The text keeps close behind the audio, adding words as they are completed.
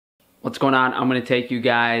What's going on? I'm going to take you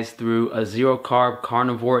guys through a zero carb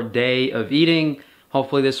carnivore day of eating.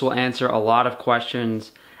 Hopefully this will answer a lot of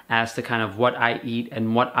questions as to kind of what I eat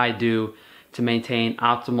and what I do to maintain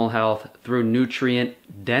optimal health through nutrient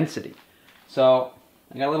density. So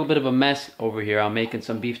I got a little bit of a mess over here. I'm making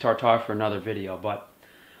some beef tartare for another video, but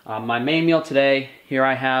my main meal today, here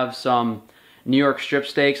I have some New York strip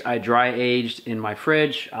steaks I dry aged in my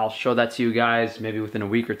fridge. I'll show that to you guys maybe within a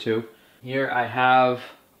week or two. Here I have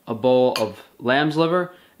a bowl of lamb's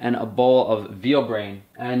liver and a bowl of veal brain,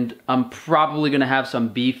 and I'm probably gonna have some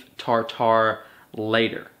beef tartare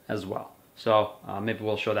later as well, so maybe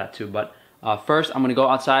we'll show that too. But first I'm gonna go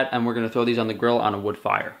outside and we're gonna throw these on the grill on a wood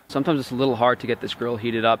fire. Sometimes it's a little hard to get this grill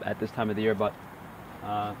heated up at this time of the year, but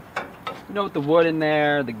you know, with the wood in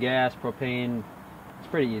there, the gas, propane, it's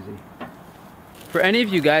pretty easy. For any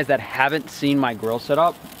of you guys that haven't seen my grill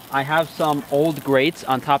setup, I have some old grates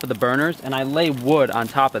on top of the burners and I lay wood on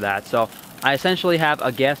top of that. So I essentially have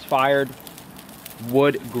a gas-fired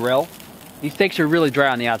wood grill. These steaks are really dry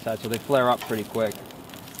on the outside, so they flare up pretty quick.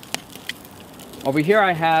 Over here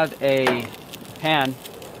I have a pan,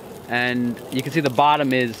 and you can see the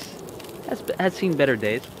bottom has seen better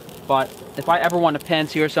days. But if I ever want to pan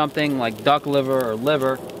sear something like duck liver or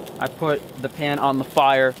liver, I put the pan on the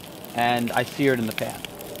fire and I sear it in the pan.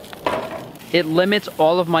 It limits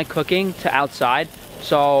all of my cooking to outside,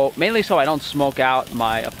 so mainly so I don't smoke out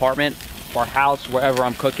my apartment or house wherever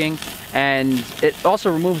I'm cooking, and it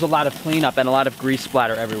also removes a lot of cleanup and a lot of grease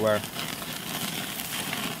splatter everywhere.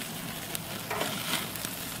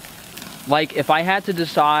 Like if I had to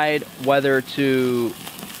decide whether to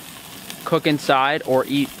cook inside or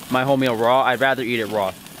eat my whole meal raw, I'd rather eat it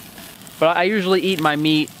raw. But I usually eat my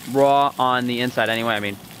meat raw on the inside anyway. I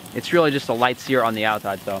mean, it's really just a light sear on the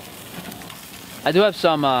outside, so. I do have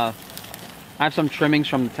some, I have some trimmings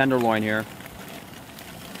from the tenderloin here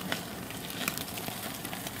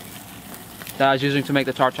that I was using to make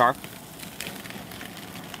the tartare.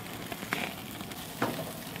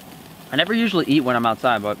 I never usually eat when I'm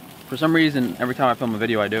outside, but for some reason, every time I film a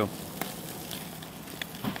video, I do.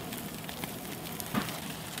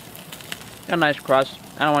 Got a nice crust.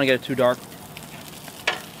 I don't want to get it too dark.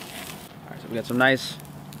 Alright, so we got some nice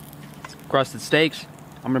crusted steaks.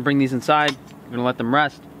 I'm gonna bring these inside. I'm gonna let them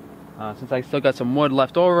rest. Since I still got some wood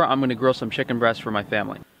left over, I'm gonna grill some chicken breasts for my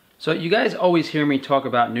family. So you guys always hear me talk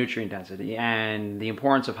about nutrient density and the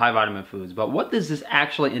importance of high vitamin foods, but what does this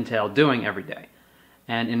actually entail doing every day?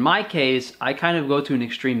 And in my case, I kind of go to an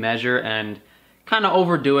extreme measure and kind of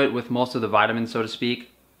overdo it with most of the vitamins, so to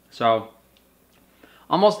speak. So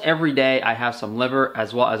almost every day I have some liver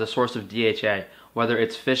as well as a source of DHA, whether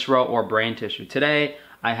it's fish roe or brain tissue. Today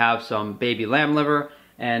I have some baby lamb liver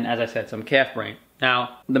and, as I said, some calf brain.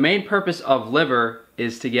 Now, the main purpose of liver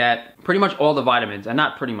is to get pretty much all the vitamins, and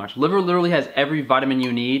not pretty much. Liver literally has every vitamin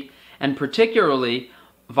you need, and particularly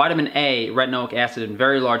vitamin A, retinoic acid, in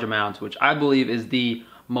very large amounts, which I believe is the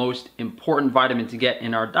most important vitamin to get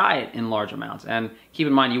in our diet in large amounts. And keep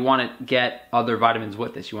in mind, you want to get other vitamins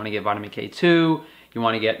with this. You want to get vitamin K2, you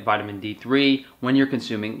want to get vitamin D3 when you're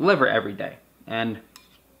consuming liver every day. And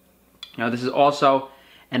you know, this is also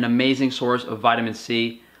an amazing source of vitamin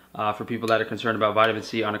C for people that are concerned about vitamin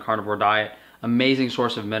C on a carnivore diet. Amazing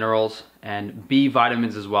source of minerals and B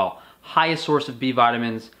vitamins as well. Highest source of B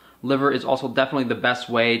vitamins. Liver is also definitely the best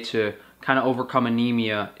way to kind of overcome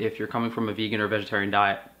anemia if you're coming from a vegan or vegetarian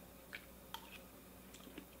diet.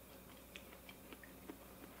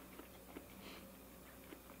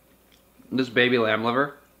 This baby lamb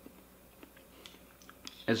liver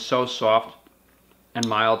is so soft and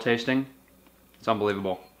mild tasting. It's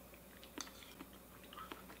unbelievable.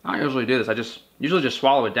 I don't usually do this. I usually just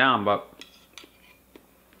swallow it down, but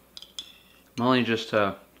only just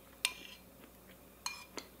to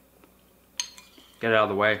get it out of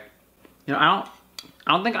the way. You know, I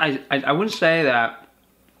don't think I wouldn't say that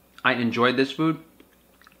I enjoyed this food,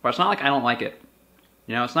 but it's not like I don't like it.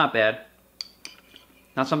 You know, it's not bad.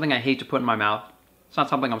 Not something I hate to put in my mouth. It's not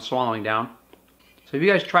something I'm swallowing down. So if you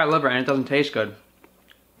guys try liver and it doesn't taste good,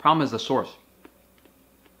 problem is the source.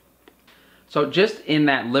 So just in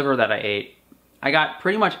that liver that I ate, I got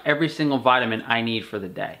pretty much every single vitamin I need for the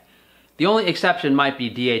day. The only exception might be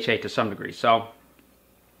DHA to some degree. So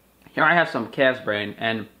here I have some calf's brain,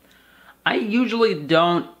 and I usually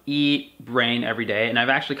don't eat brain every day, and I've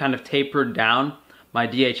actually kind of tapered down my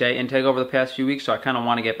DHA intake over the past few weeks, so I kind of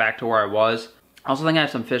want to get back to where I was. I also think I have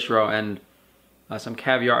some fish roe and some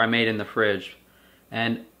caviar I made in the fridge.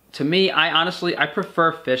 And to me, I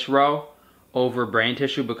prefer fish roe over brain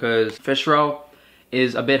tissue because fish roe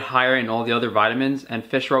is a bit higher in all the other vitamins, and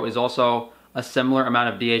fish roe is also a similar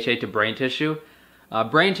amount of DHA to brain tissue.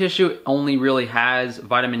 Brain tissue only really has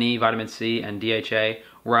vitamin E, vitamin C, and DHA,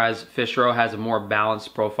 whereas fish roe has a more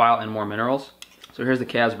balanced profile and more minerals. So here's the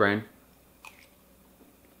calf's brain.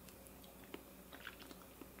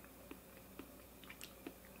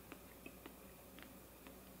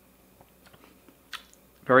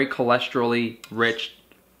 Very cholesterol-y, rich,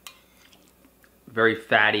 very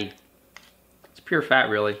fatty. It's pure fat,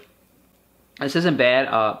 really. This isn't bad.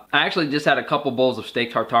 I actually just had a couple bowls of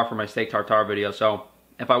steak tartare for my steak tartare video, so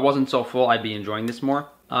if I wasn't so full, I'd be enjoying this more.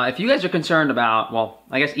 If you guys are concerned about, well,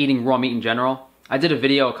 I guess eating raw meat in general, I did a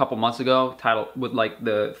video a couple months ago titled, with like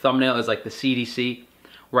the thumbnail is like the CDC,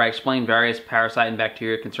 where I explained various parasite and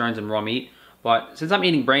bacteria concerns in raw meat. But since I'm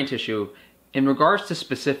eating brain tissue, in regards to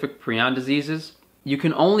specific prion diseases, you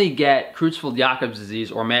can only get Creutzfeldt-Jakob's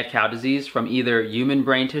disease or mad cow disease from either human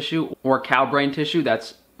brain tissue or cow brain tissue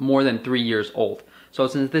that's more than 3 years old. So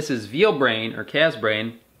since this is veal brain or calf's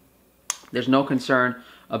brain, there's no concern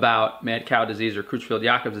about mad cow disease or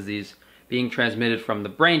Creutzfeldt-Jakob's disease being transmitted from the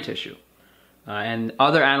brain tissue. And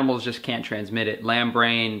other animals just can't transmit it. Lamb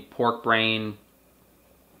brain, pork brain,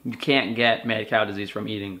 you can't get mad cow disease from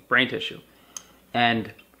eating brain tissue.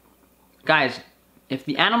 And guys, if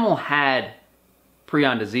the animal had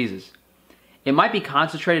prion diseases, it might be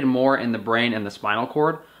concentrated more in the brain and the spinal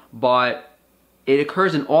cord, but it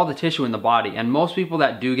occurs in all the tissue in the body. And most people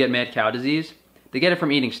that do get mad cow disease, they get it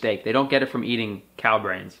from eating steak. They don't get it from eating cow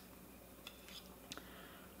brains.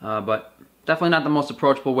 But definitely not the most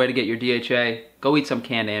approachable way to get your DHA. Go eat some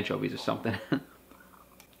canned anchovies or something.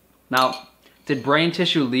 Now, did brain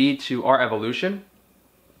tissue lead to our evolution?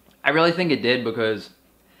 I really think it did, because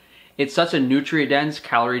it's such a nutrient-dense,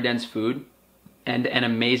 calorie-dense food and an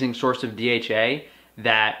amazing source of DHA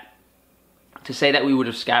that to say that we would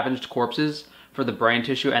have scavenged corpses for the brain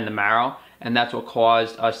tissue and the marrow, and that's what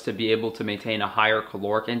caused us to be able to maintain a higher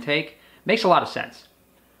caloric intake, makes a lot of sense.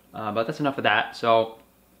 But that's enough of that. So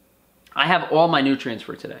I have all my nutrients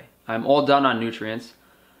for today. I'm all done on nutrients,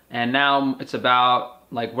 and now it's about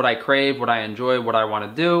like what I crave, what I enjoy, what I want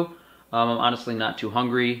to do. I'm honestly not too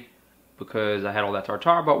hungry because I had all that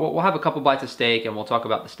tartare, but we'll have a couple bites of steak and we'll talk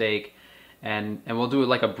about the steak, and we'll do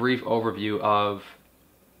like a brief overview of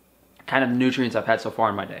kind of nutrients I've had so far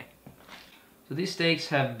in my day. So these steaks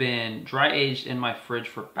have been dry aged in my fridge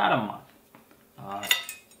for about a month.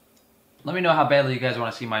 Let me know how badly you guys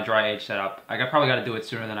want to see my dry age setup. I probably got to do it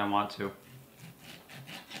sooner than I want to.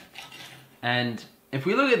 And if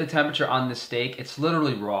we look at the temperature on this steak, it's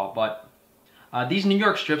literally raw, but these New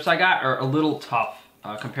York strips I got are a little tough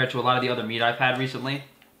compared to a lot of the other meat I've had recently.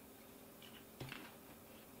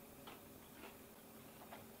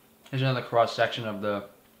 Here's another cross section of the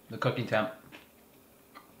cooking temp.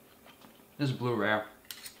 This is blue rare.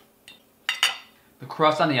 The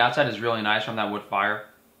crust on the outside is really nice from that wood fire.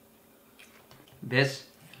 This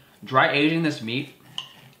dry aging this meat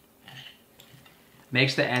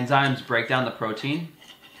makes the enzymes break down the protein,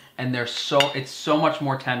 and it's so much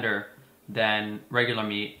more tender than regular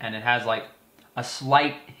meat, and it has like a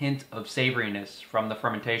slight hint of savoriness from the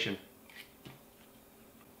fermentation.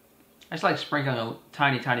 I just like sprinkling a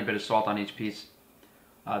tiny bit of salt on each piece.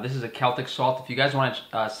 This is a Celtic salt. If you guys want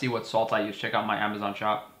to see what salt I use, check out my Amazon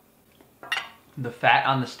shop. The fat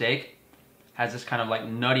on the steak has this kind of like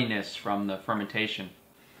nuttiness from the fermentation.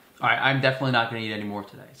 All right, I'm definitely not going to eat any more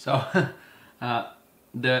today. So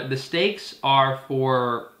the steaks are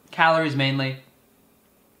for calories mainly.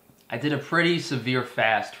 I did a pretty severe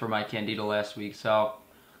fast for my candida last week, so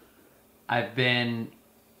I've been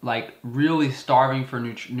like really starving for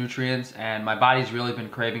nutrients, and my body's really been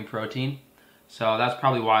craving protein. So that's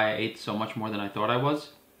probably why I ate so much more than I thought I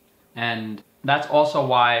was. And that's also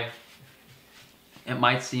why it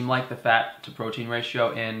might seem like the fat to protein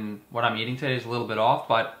ratio in what I'm eating today is a little bit off,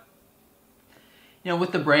 but you know,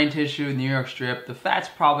 with the brain tissue, New York strip, the fat's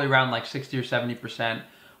probably around like 60 or 70%,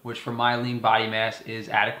 which for my lean body mass is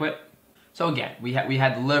adequate. So again, we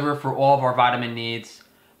had the liver for all of our vitamin needs.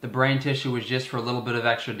 The brain tissue was just for a little bit of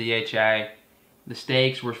extra DHA. The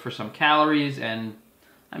steaks were for some calories, and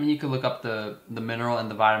I mean, you could look up the mineral and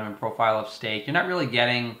the vitamin profile of steak. You're not really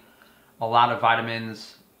getting a lot of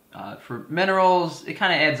vitamins. For minerals, it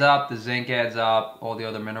kind of adds up. The zinc adds up. All the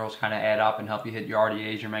other minerals kind of add up and help you hit your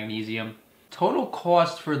RDAs, your magnesium. Total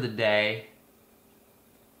cost for the day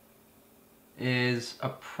is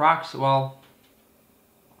well,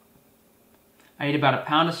 I ate about a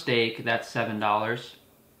pound of steak. That's $7.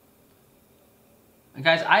 And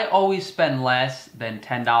guys, I always spend less than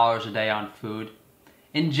 $10 a day on food.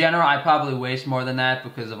 In general, I probably waste more than that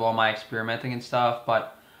because of all my experimenting and stuff,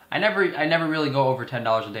 but I never really go over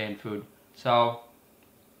 $10 a day in food. So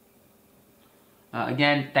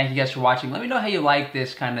Again, thank you guys for watching. Let me know how you like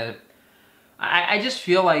this kind of... I just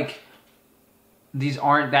feel like these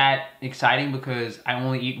aren't that exciting because I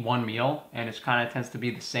only eat one meal and it kind of tends to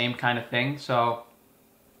be the same kind of thing. So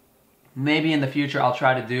maybe in the future I'll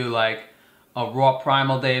try to do like a raw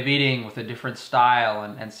primal day of eating with a different style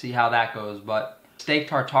and see how that goes. But steak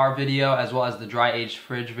tartare video as well as the dry aged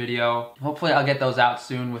fridge video, hopefully I'll get those out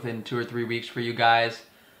soon within 2 or 3 weeks for you guys.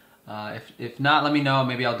 If not, let me know.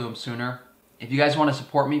 Maybe I'll do them sooner. If you guys want to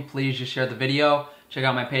support me, please just share the video. Check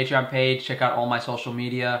out my Patreon page. Check out all my social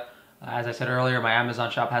media. As I said earlier, my Amazon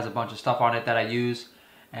shop has a bunch of stuff on it that I use.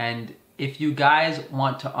 And if you guys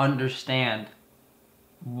want to understand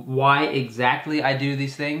why exactly I do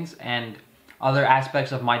these things and other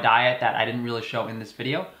aspects of my diet that I didn't really show in this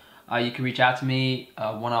video, you can reach out to me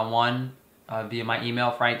one-on-one via my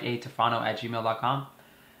email, frank8tofano@gmail.com.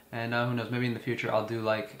 And who knows, maybe in the future I'll do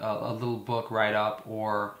like a little book write-up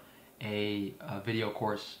or a video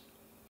course